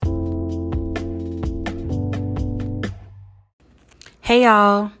Hey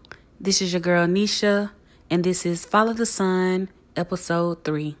y'all, this is your girl Nisha, and this is Follow the Sun, episode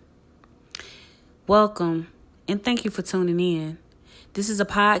 3. Welcome, and thank you for tuning in. This is a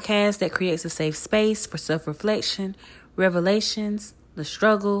podcast that creates a safe space for self-reflection, revelations, the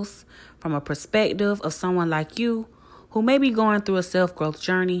struggles, from a perspective of someone like you who may be going through a self-growth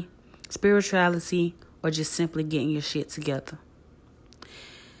journey, spirituality, or just simply getting your shit together.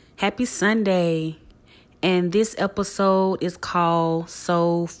 Happy Sunday! And this episode is called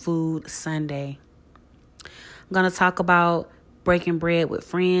Soul Food Sunday. I'm going to talk about breaking bread with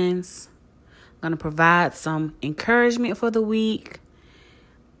friends. I'm going to provide some encouragement for the week,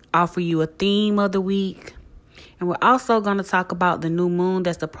 offer you a theme of the week. And we're also going to talk about the new moon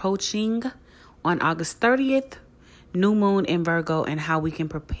that's approaching on August 30th, new moon in Virgo, and how we can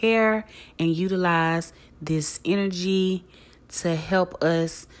prepare and utilize this energy to help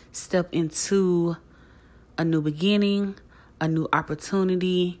us step into a new beginning, a new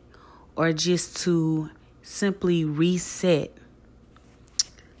opportunity, or just to simply reset.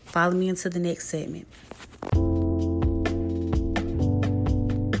 Follow me into the next segment.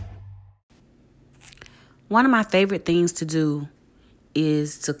 One of my favorite things to do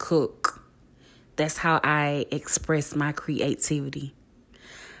is to cook. That's how I express my creativity.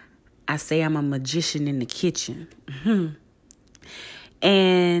 I say I'm a magician in the kitchen.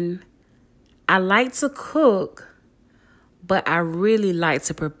 And I like to cook, but I really like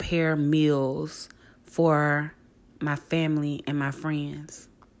to prepare meals for my family and my friends.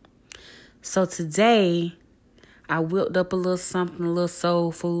 So today, I whipped up a little something, a little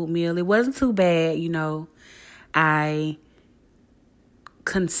soul food meal. It wasn't too bad, I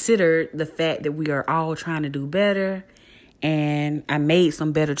considered the fact that we are all trying to do better, and I made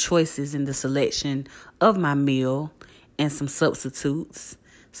some better choices in the selection of my meal and some substitutes.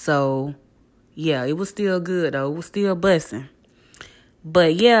 So yeah, it was still good though. It was still busting.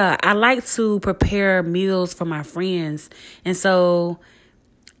 But yeah, I like to prepare meals for my friends. And so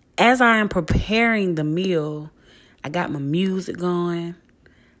as I am preparing the meal, I got my music going.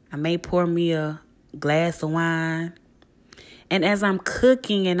 I may pour me a glass of wine. And as I'm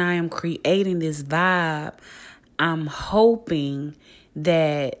cooking and I am creating this vibe, I'm hoping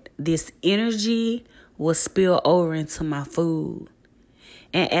that this energy will spill over into my food.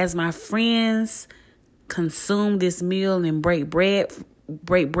 And as my friends consume this meal and break bread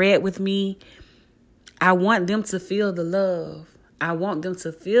with me, I want them to feel the love. I want them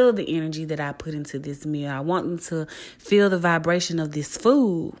to feel the energy that I put into this meal. I want them to feel the vibration of this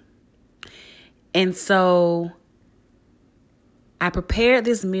food. And so I prepared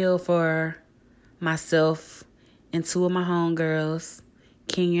this meal for myself and two of my homegirls,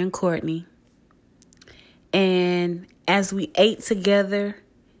 Kenya and Courtney. And as we ate together,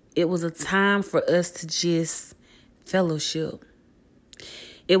 it was a time for us to just fellowship.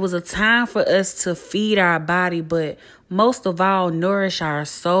 It was a time for us to feed our body, but most of all, nourish our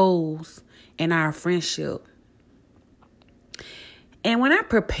souls and our friendship. And when I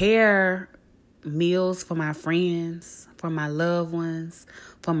prepare meals for my friends, for my loved ones,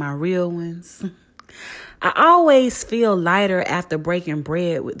 for my real ones, I always feel lighter after breaking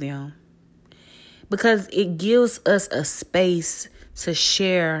bread with them, because it gives us a space to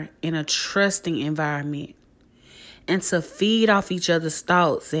share in a trusting environment and to feed off each other's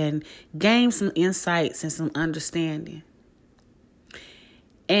thoughts and gain some insights and some understanding.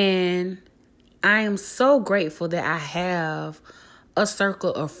 And I am so grateful that I have a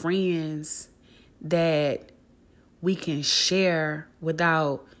circle of friends that we can share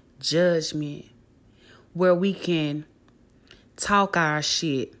without judgment, where we can talk our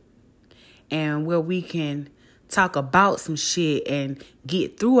shit, and where we can talk about some shit and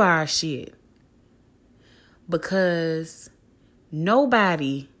get through our shit. Because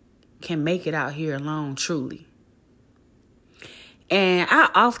nobody can make it out here alone, truly. And I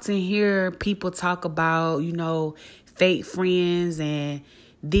often hear people talk about, fake friends and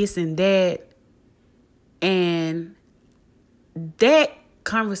this and that. And that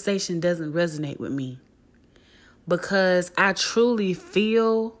conversation doesn't resonate with me, because I truly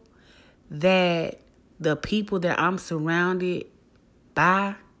feel that the people that I'm surrounded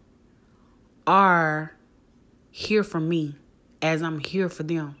by are here for me as I'm here for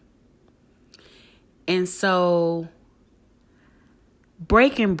them. And so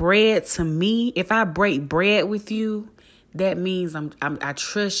breaking bread to me, if I break bread with you, that means I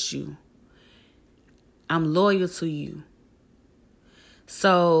trust you. I'm loyal to you.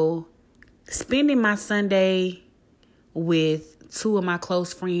 So spending my Sunday with two of my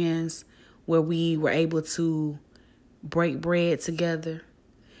close friends, where we were able to break bread together,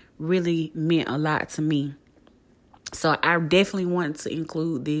 really meant a lot to me. So I definitely want to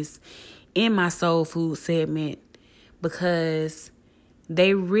include this in my soul food segment because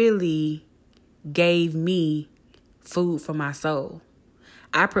they really gave me food for my soul.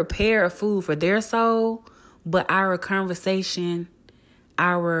 I prepare food for their soul, but our conversation,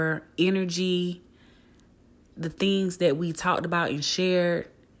 our energy, the things that we talked about and shared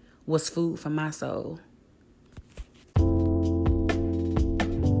was food for my soul.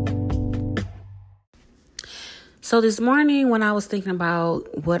 So this morning when I was thinking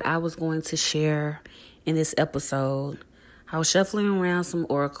about what I was going to share in this episode, I was shuffling around some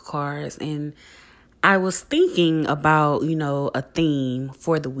oracle cards and I was thinking about, a theme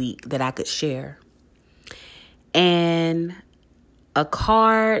for the week that I could share. And a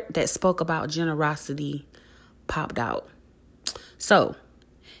card that spoke about generosity popped out. So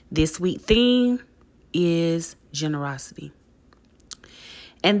this week theme is generosity.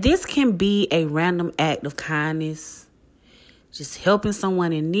 And this can be a random act of kindness, just helping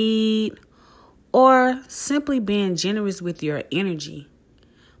someone in need, or simply being generous with your energy,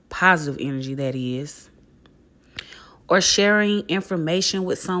 positive energy that is, or sharing information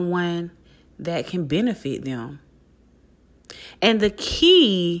with someone that can benefit them. And the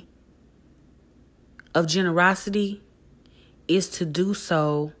key of generosity is to do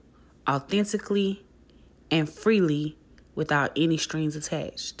so authentically and freely without any strings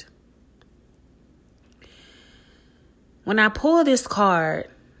attached. When I pulled this card,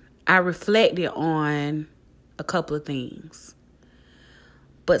 I reflected on a couple of things.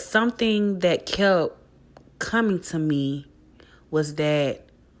 But something that kept coming to me was that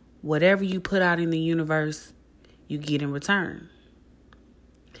whatever you put out in the universe, you get in return.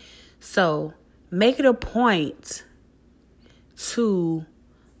 So make it a point to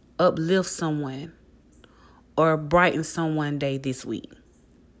uplift someone or brighten someone's day this week.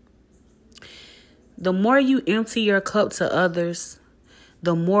 The more you empty your cup to others,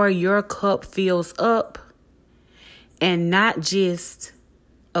 the more your cup fills up, and not just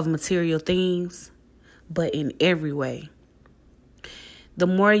of material things, but in every way. The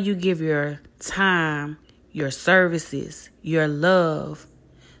more you give your time, your services, your love,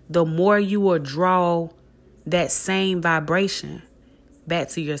 the more you will draw that same vibration back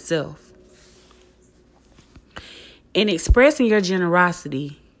to yourself. In expressing your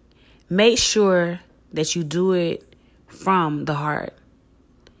generosity, make sure that you do it from the heart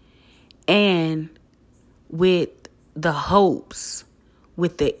and with the hopes,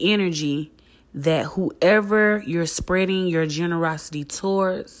 with the energy that whoever you're spreading your generosity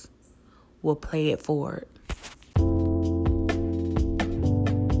towards will pay it forward.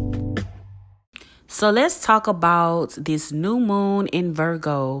 So let's talk about this new moon in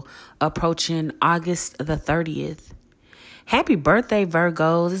Virgo approaching August the 30th. Happy birthday,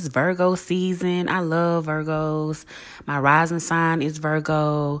 Virgos. It's Virgo season. I love Virgos. My rising sign is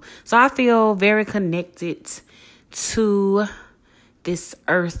Virgo. So I feel very connected to this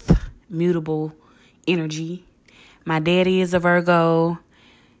earth mutable energy. My daddy is a Virgo.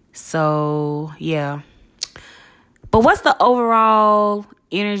 So, yeah. But what's the overall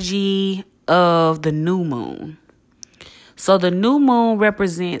energy of the new moon? So the new moon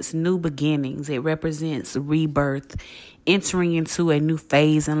represents new beginnings. It represents rebirth, entering into a new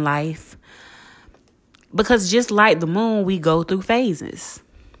phase in life. Because just like the moon, we go through phases.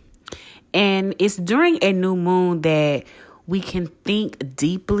 And it's during a new moon that we can think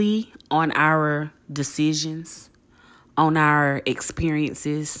deeply on our decisions, on our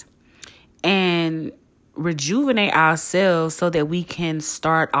experiences, and rejuvenate ourselves so that we can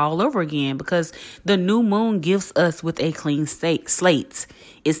start all over again, because the new moon gives us with a clean slate.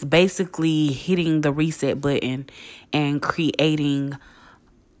 It's basically hitting the reset button and creating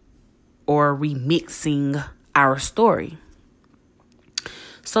or remixing our story.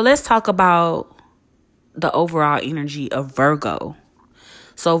 So let's talk about the overall energy of Virgo.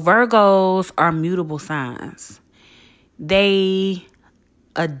 So Virgos are mutable signs. They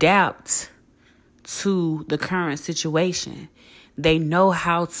adapt to the current situation. They know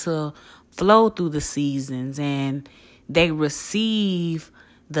how to flow through the seasons, and they receive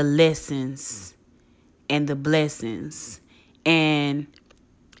the lessons and the blessings. And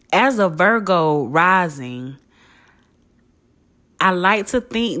as a Virgo rising, I like to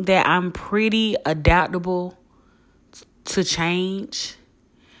think that I'm pretty adaptable to change,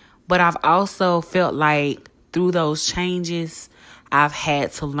 but I've also felt like through those changes, I've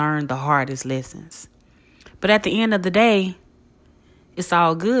had to learn the hardest lessons. But at the end of the day, it's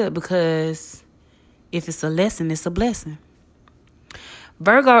all good, because if it's a lesson, it's a blessing.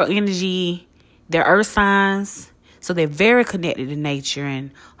 Virgo energy, they're earth signs, so they're very connected to nature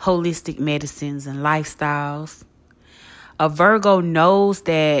and holistic medicines and lifestyles. A Virgo knows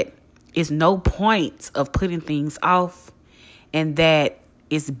that it's no point of putting things off and that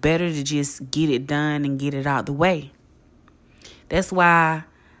it's better to just get it done and get it out the way. That's why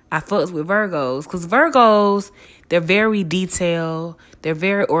I fucks with Virgos. Because Virgos, they're very detailed. They're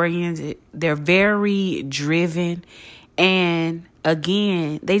very oriented. They're very driven. And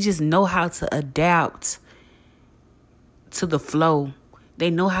again, they just know how to adapt to the flow. They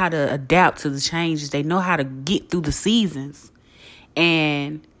know how to adapt to the changes. They know how to get through the seasons.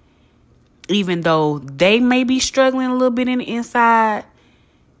 And even though they may be struggling a little bit in the inside,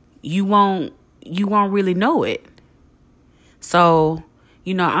 you won't really know it. So,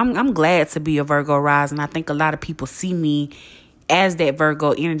 I'm glad to be a Virgo rising. I think a lot of people see me as that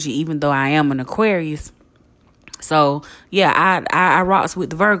Virgo energy, even though I am an Aquarius. So, yeah, I rocks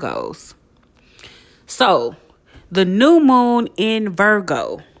with the Virgos. So, the new moon in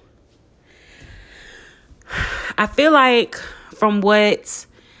Virgo. I feel like from what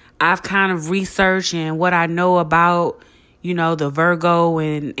I've kind of researched and what I know about, the Virgo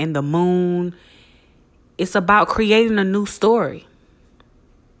and the moon, it's about creating a new story.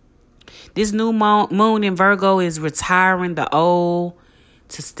 This new moon in Virgo is retiring the old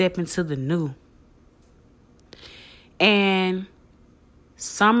to step into the new. And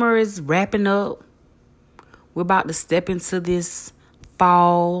summer is wrapping up. We're about to step into this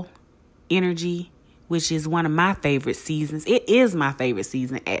fall energy, which is one of my favorite seasons. It is my favorite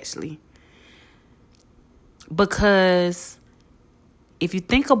season, actually. Because if you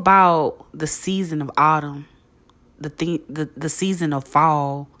think about the season of autumn, the season of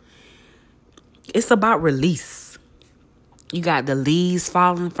fall, it's about release. You got the leaves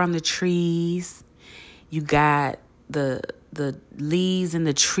falling from the trees. You got the leaves in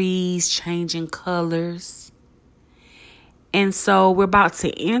the trees changing colors. And so we're about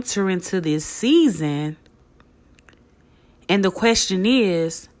to enter into this season. And the question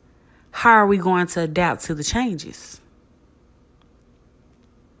is, how are we going to adapt to the changes?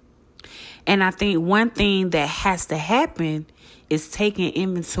 And I think one thing that has to happen is taking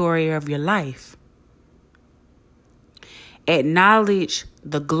inventory of your life. Acknowledge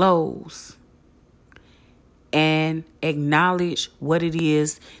the glows. And acknowledge what it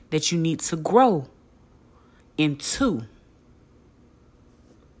is that you need to grow into.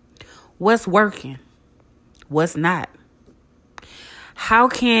 What's working? What's not? How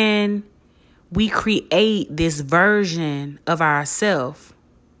can we create this version of ourselves?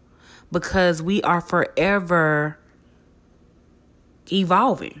 Because we are forever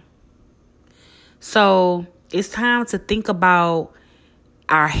evolving. So it's time to think about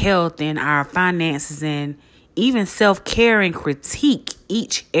our health and our finances and even self-care and critique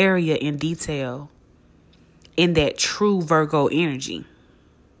each area in detail in that true Virgo energy.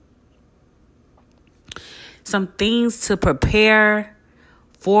 Some things to prepare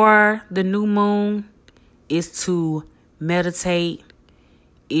for the new moon is to meditate,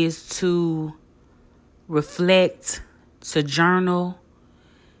 is to reflect, to journal,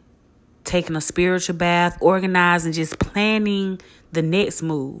 taking a spiritual bath, organizing, just planning the next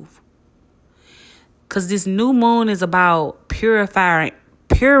move. Because this new moon is about purifying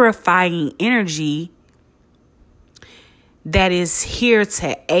energy that is here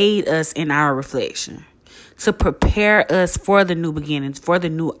to aid us in our reflection, to prepare us for the new beginnings, for the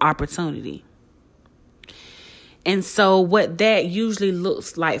new opportunity. And so what that usually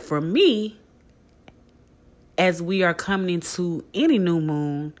looks like for me as we are coming into any new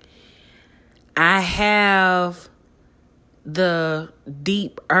moon, I have the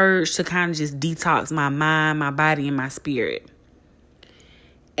deep urge to kind of just detox my mind, my body, and my spirit.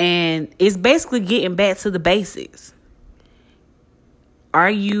 And it's basically getting back to the basics. Are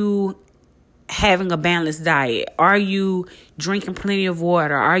you having a balanced diet? Are you drinking plenty of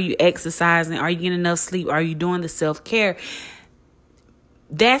water? Are you exercising? Are you getting enough sleep? Are you doing the self-care?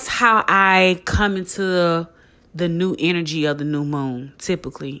 That's how I come into the new energy of the new moon,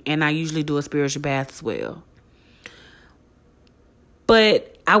 typically. And I usually do a spiritual bath as well.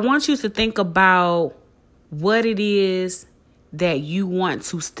 But I want you to think about what it is that you want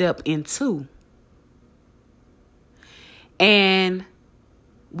to step into. And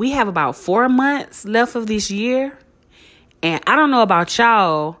we have about 4 months left of this year. And I don't know about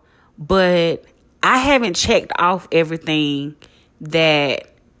y'all, but I haven't checked off everything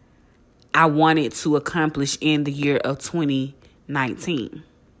that I wanted to accomplish in the year of 2019.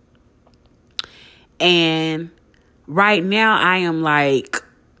 And right now I am like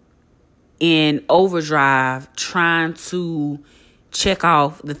in overdrive trying to check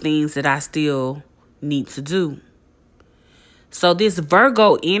off the things that I still need to do. So this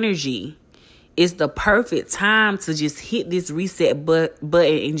Virgo energy it's the perfect time to just hit this reset button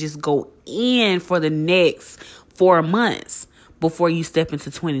and just go in for the next 4 months before you step into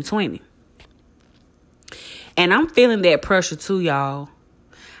 2020. And I'm feeling that pressure too, y'all.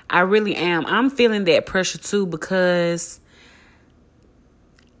 I really am. I'm feeling that pressure too because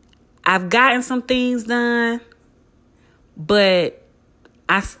I've gotten some things done, but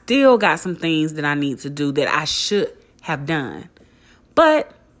I still got some things that I need to do that I should have done.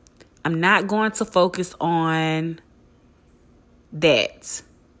 But I'm not going to focus on that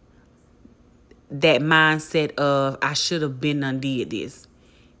mindset of I should have been undid this.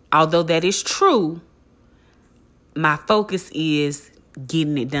 Although that is true, my focus is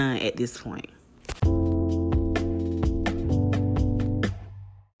getting it done at this point.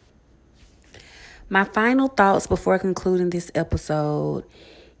 My final thoughts before concluding this episode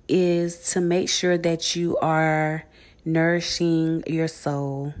is to make sure that you are nourishing your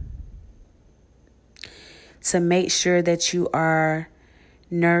soul. To make sure that you are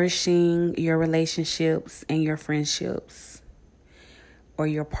nourishing your relationships and your friendships or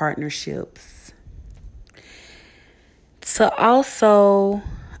your partnerships. To also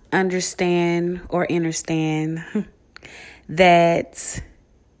understand or understand that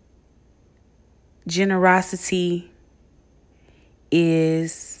generosity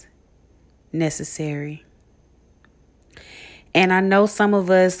is necessary. And I know some of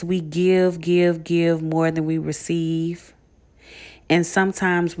us, we give more than we receive. And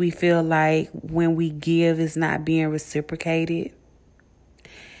sometimes we feel like when we give, it's not being reciprocated.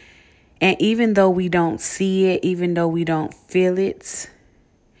 And even though we don't see it, even though we don't feel it,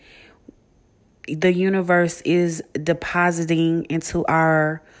 the universe is depositing into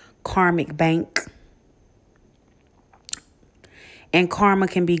our karmic bank. And karma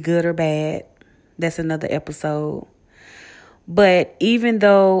can be good or bad. That's another episode. But even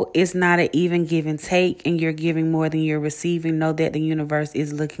though it's not an even give and take and you're giving more than you're receiving, know that the universe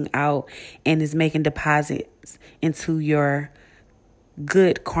is looking out and is making deposits into your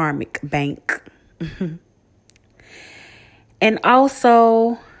good karmic bank. And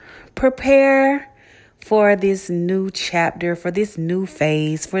also prepare for this new chapter, for this new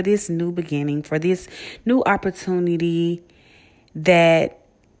phase, for this new beginning, for this new opportunity that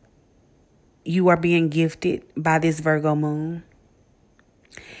you are being gifted by this Virgo moon.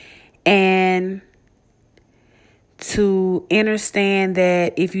 And to understand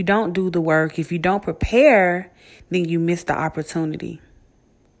that if you don't do the work, if you don't prepare, then you miss the opportunity.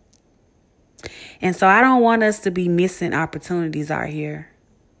 And so I don't want us to be missing opportunities out here.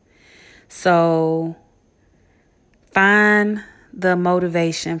 So find the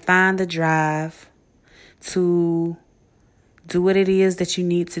motivation, find the drive to do what it is that you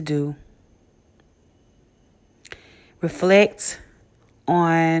need to do. Reflect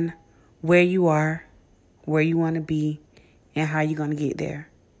on where you are, where you want to be, and how you're going to get there.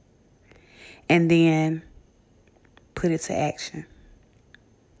 And then put it to action.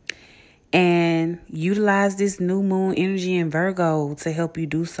 And utilize this new moon energy in Virgo to help you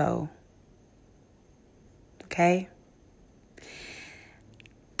do so. Okay?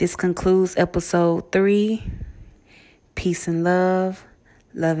 This concludes episode 3. Peace and love,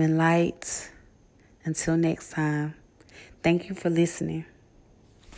 love and light. Until next time. Thank you for listening.